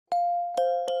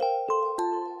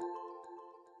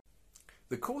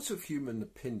The court of human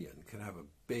opinion can have a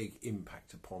big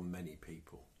impact upon many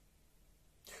people.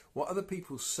 What other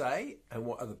people say and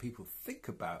what other people think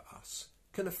about us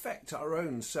can affect our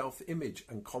own self-image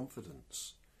and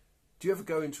confidence. Do you ever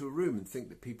go into a room and think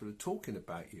that people are talking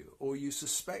about you, or you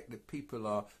suspect that people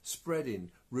are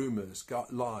spreading rumours,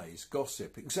 lies,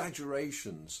 gossip,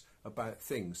 exaggerations about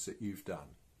things that you've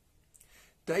done?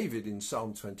 David in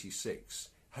Psalm 26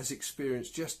 has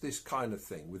experienced just this kind of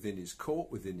thing within his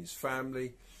court, within his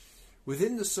family,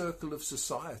 within the circle of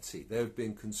society. There have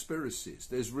been conspiracies,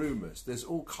 there's rumours, there's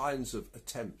all kinds of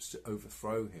attempts to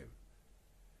overthrow him.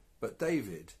 But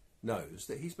David knows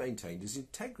that he's maintained his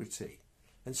integrity,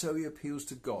 and so he appeals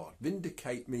to God.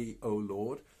 Vindicate me, O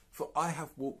Lord, for I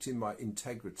have walked in my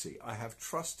integrity. I have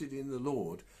trusted in the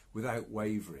Lord without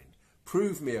wavering.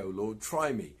 Prove me, O Lord,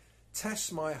 try me.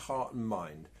 Test my heart and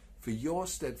mind, for your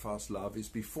steadfast love is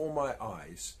before my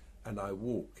eyes, and I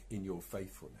walk in your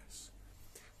faithfulness.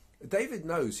 David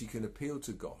knows he can appeal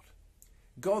to God.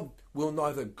 God will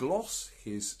neither gloss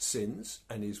his sins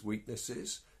and his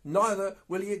weaknesses, neither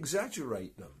will he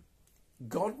exaggerate them.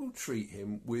 God will treat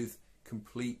him with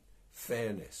complete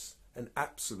fairness and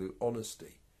absolute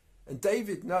honesty. And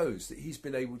David knows that he's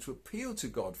been able to appeal to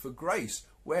God for grace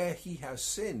where he has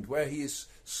sinned, where he has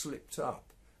slipped up,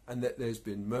 and that there's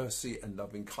been mercy and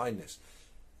loving kindness.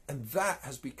 And that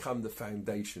has become the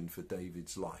foundation for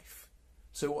David's life.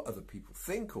 So what other people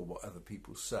think or what other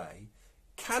people say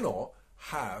cannot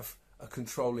have a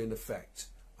controlling effect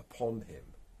upon him.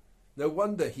 No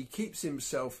wonder he keeps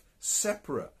himself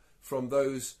separate from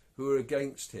those who are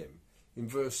against him. In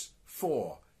verse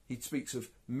 4, he speaks of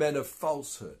men of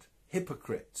falsehood,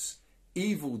 hypocrites,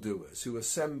 evildoers who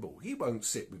assemble. He won't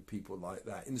sit with people like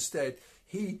that. Instead,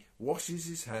 he washes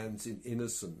his hands in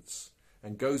innocence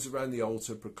and goes around the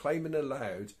altar proclaiming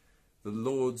aloud the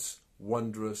Lord's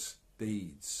wondrous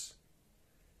deeds.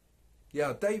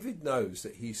 Yeah, David knows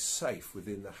that he's safe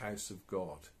within the house of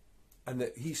God and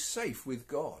that he's safe with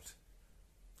God.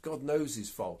 God knows his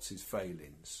faults, his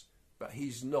failings, but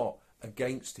he's not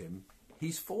against him,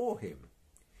 he's for him.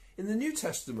 In the New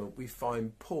Testament, we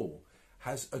find Paul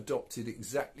has adopted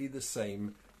exactly the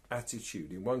same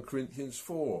attitude. In 1 Corinthians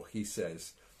 4, he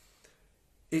says,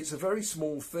 "It's a very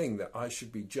small thing that I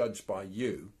should be judged by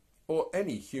you or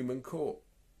any human court.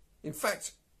 In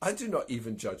fact, I do not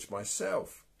even judge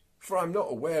myself, for I'm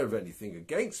not aware of anything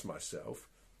against myself,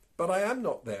 but I am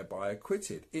not thereby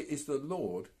acquitted. It is the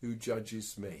Lord who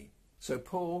judges me." So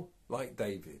Paul, like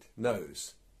David,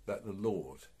 knows that the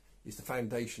Lord is the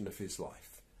foundation of his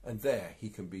life, and there he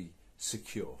can be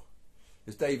secure.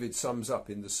 As David sums up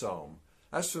in the psalm,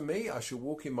 "As for me, I shall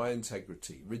walk in my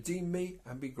integrity. Redeem me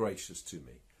and be gracious to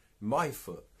me. My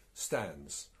foot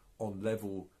stands on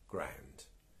level ground."